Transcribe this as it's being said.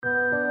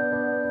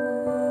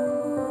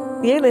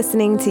You're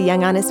listening to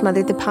Young Honest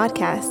Mother, the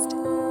podcast.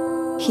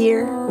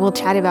 Here, we'll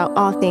chat about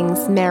all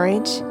things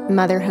marriage,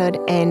 motherhood,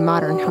 and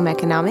modern home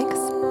economics,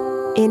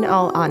 in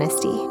all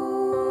honesty.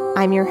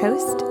 I'm your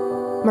host,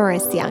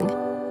 Maurice Young.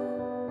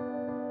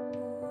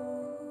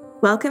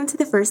 Welcome to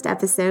the first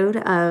episode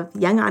of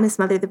Young Honest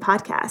Mother, the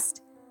podcast.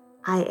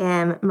 I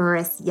am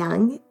Maurice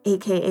Young,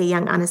 aka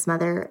Young Honest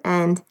Mother,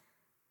 and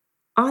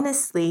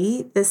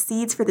honestly, the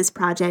seeds for this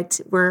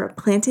project were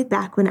planted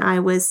back when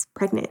I was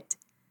pregnant.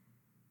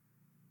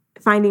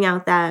 Finding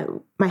out that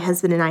my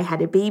husband and I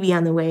had a baby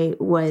on the way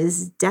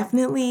was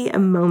definitely a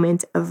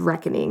moment of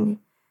reckoning.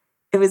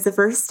 It was the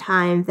first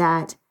time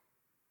that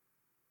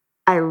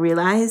I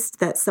realized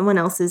that someone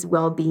else's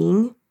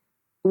well-being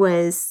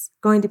was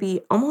going to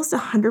be almost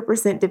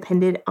 100%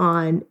 dependent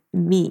on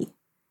me.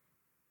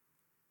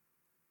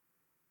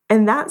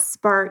 And that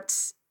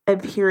sparked a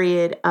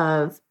period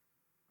of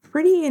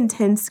pretty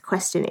intense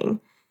questioning.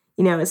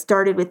 It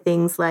started with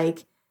things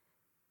like,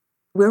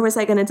 where was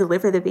I going to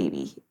deliver the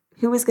baby?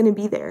 Who was going to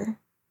be there?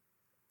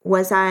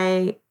 Was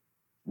I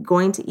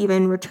going to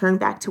even return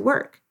back to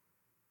work?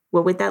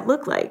 What would that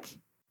look like?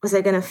 Was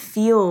I going to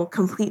feel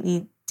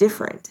completely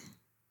different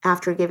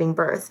after giving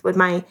birth? Would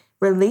my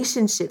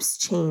relationships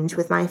change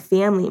with my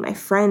family, my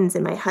friends,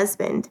 and my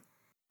husband?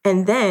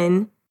 And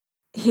then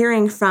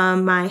hearing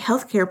from my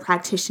healthcare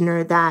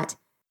practitioner that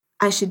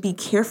I should be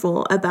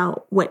careful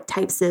about what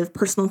types of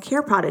personal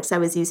care products I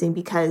was using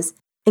because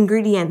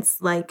ingredients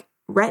like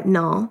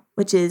retinol,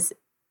 which is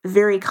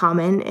very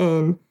common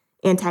in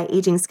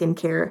anti-aging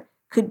skincare,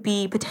 could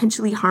be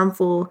potentially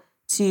harmful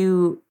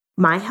to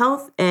my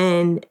health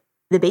and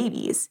the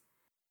baby's.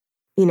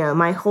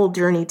 My whole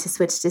journey to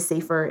switch to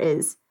safer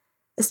is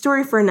a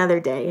story for another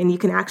day, and you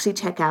can actually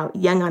check out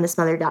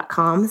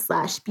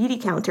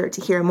younghonestmother.com/beautycounter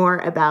to hear more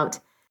about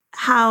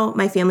how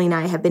my family and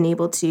I have been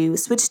able to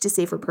switch to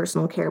safer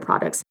personal care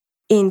products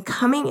in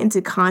coming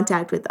into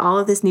contact with all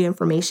of this new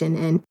information.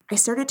 And I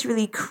started to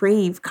really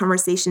crave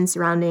conversations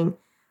surrounding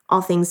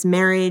all things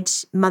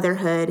marriage,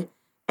 motherhood,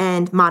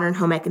 and modern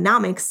home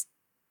economics,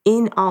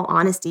 in all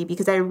honesty,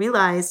 because I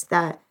realized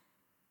that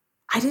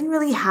I didn't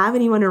really have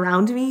anyone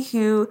around me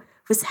who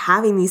was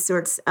having these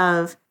sorts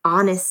of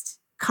honest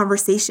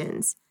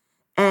conversations.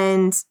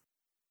 And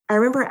I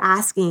remember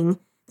asking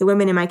the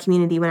women in my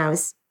community when I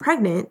was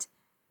pregnant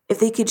if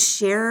they could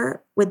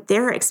share what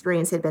their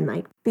experience had been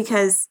like,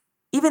 because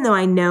even though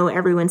I know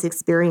everyone's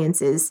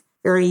experience is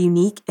very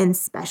unique and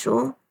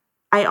special,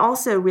 I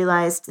also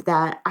realized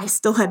that I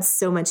still had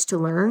so much to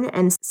learn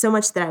and so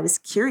much that I was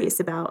curious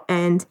about,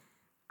 and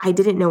I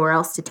didn't know where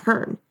else to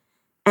turn.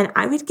 And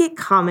I would get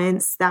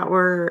comments that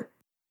were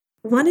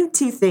one of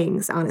two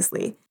things,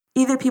 honestly.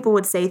 Either people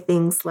would say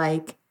things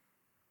like,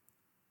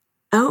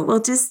 oh, well,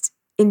 just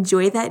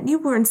enjoy that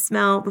newborn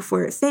smell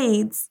before it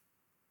fades.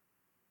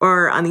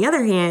 Or on the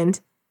other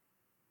hand,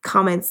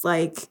 comments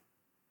like,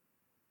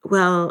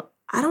 well,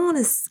 I don't want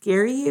to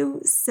scare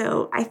you,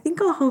 so I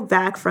think I'll hold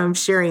back from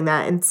sharing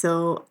that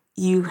until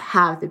you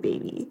have the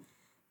baby.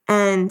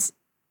 And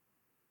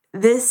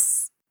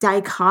this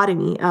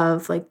dichotomy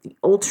of like the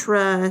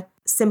ultra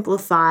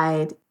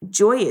simplified,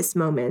 joyous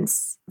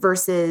moments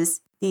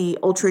versus the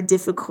ultra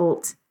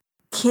difficult,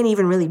 can't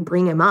even really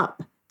bring him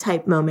up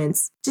type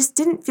moments just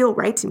didn't feel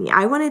right to me.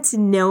 I wanted to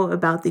know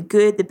about the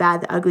good, the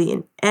bad, the ugly,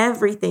 and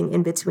everything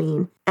in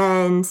between.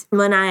 And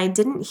when I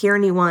didn't hear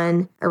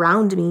anyone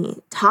around me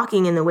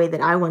talking in the way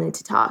that I wanted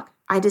to talk,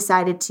 I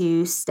decided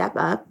to step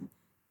up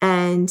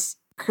and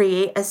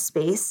create a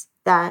space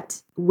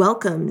that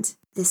welcomed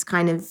this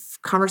kind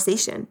of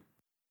conversation.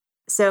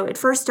 So it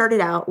first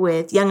started out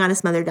with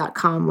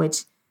younghonestmother.com,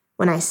 which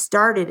when I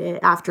started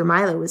it after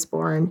Milo was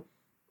born,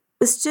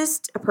 was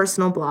just a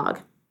personal blog.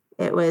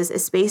 It was a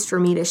space for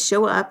me to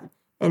show up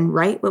and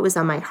write what was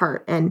on my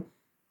heart. And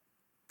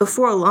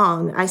before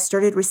long, I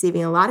started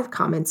receiving a lot of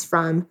comments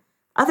from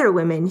other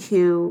women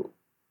who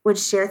would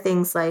share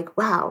things like,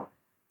 wow,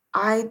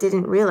 I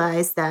didn't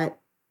realize that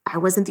I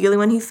wasn't the only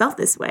one who felt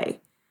this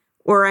way.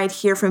 Or I'd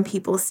hear from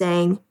people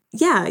saying,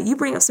 yeah, you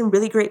bring up some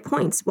really great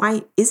points.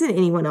 Why isn't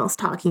anyone else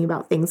talking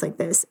about things like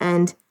this?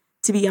 And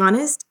to be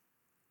honest,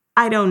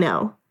 I don't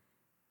know.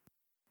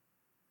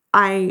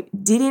 I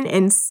didn't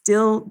and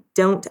still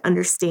don't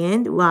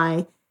understand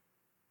why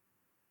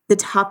the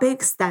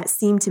topics that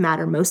seem to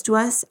matter most to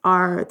us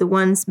are the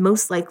ones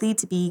most likely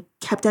to be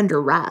kept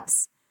under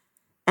wraps.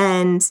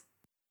 And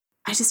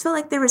I just felt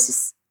like there was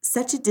just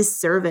such a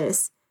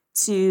disservice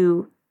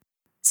to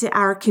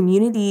our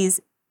communities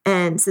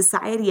and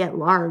society at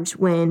large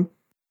when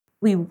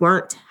we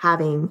weren't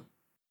having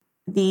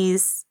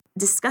these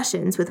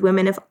discussions with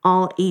women of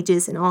all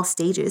ages and all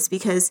stages,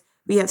 because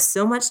we have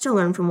so much to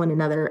learn from one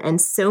another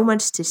and so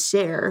much to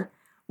share.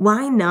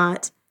 Why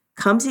not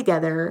come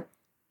together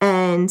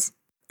and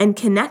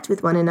connect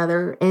with one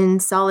another in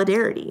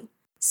solidarity?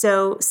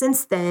 So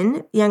since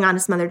then,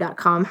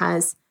 younghonestmother.com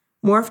has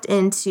morphed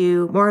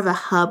into more of a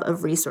hub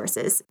of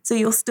resources. So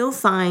you'll still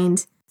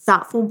find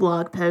thoughtful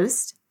blog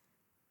posts,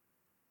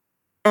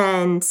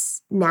 and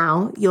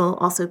now you'll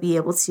also be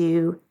able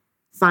to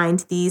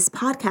find these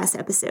podcast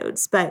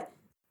episodes. But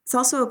It's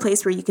also a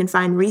place where you can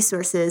find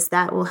resources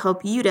that will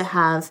help you to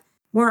have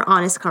more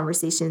honest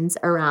conversations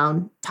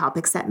around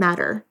topics that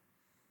matter.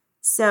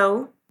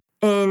 So,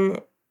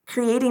 in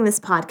creating this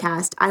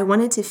podcast, I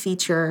wanted to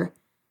feature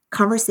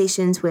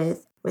conversations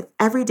with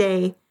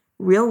everyday,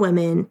 real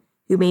women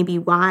who may be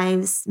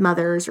wives,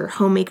 mothers, or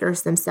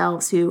homemakers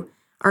themselves who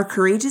are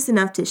courageous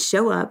enough to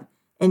show up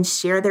and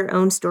share their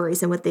own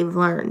stories and what they've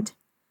learned.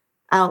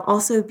 I'll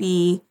also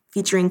be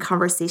featuring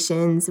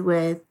conversations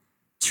with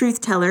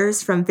truth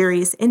tellers from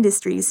various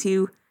industries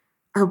who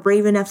are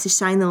brave enough to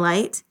shine the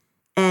light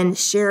and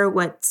share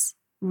what's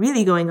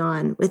really going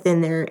on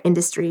within their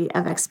industry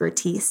of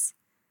expertise.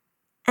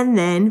 And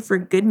then, for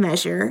good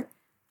measure,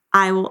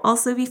 I will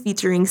also be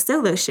featuring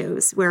solo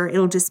shows where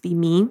it'll just be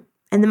me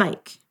and the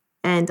mic,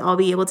 and I'll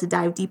be able to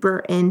dive deeper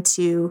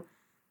into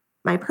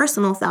my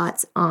personal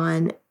thoughts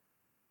on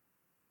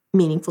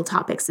meaningful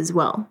topics as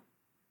well.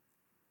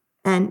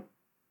 And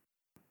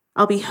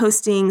I'll be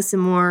hosting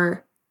some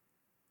more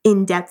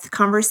in-depth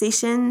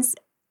conversations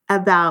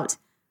about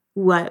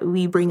what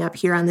we bring up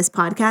here on this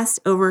podcast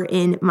over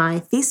in my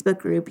Facebook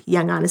group,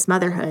 Young Honest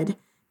Motherhood,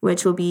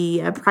 which will be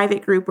a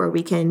private group where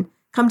we can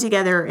come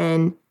together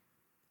and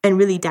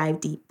really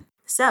dive deep.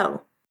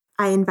 So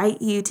I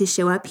invite you to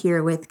show up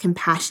here with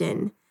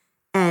compassion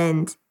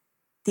and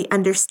the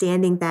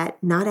understanding that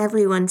not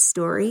everyone's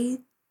story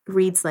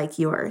reads like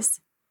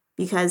yours,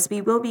 because we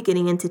will be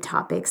getting into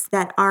topics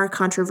that are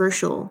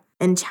controversial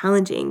and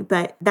challenging,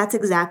 but that's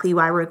exactly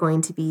why we're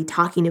going to be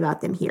talking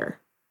about them here,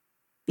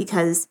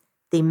 because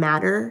they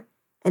matter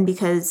and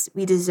because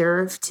we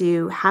deserve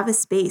to have a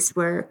space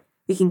where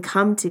we can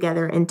come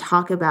together and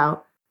talk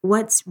about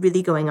what's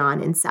really going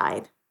on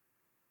inside.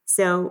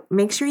 So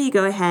make sure you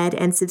go ahead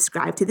and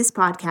subscribe to this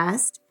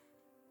podcast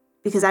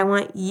because I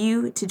want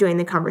you to join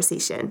the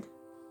conversation.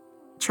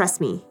 Trust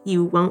me,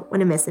 you won't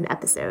want to miss an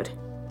episode.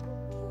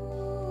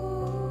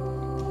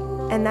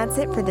 And that's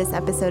it for this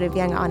episode of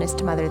Young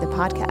Honest Mother, the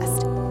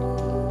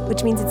podcast,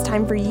 which means it's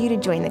time for you to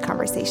join the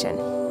conversation.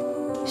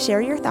 Share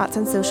your thoughts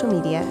on social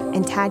media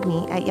and tag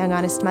me at Young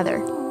Honest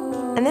Mother.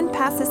 And then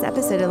pass this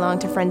episode along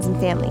to friends and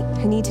family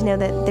who need to know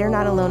that they're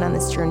not alone on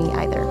this journey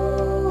either.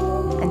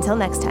 Until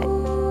next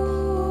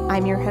time,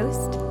 I'm your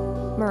host,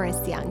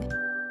 Maurice Young.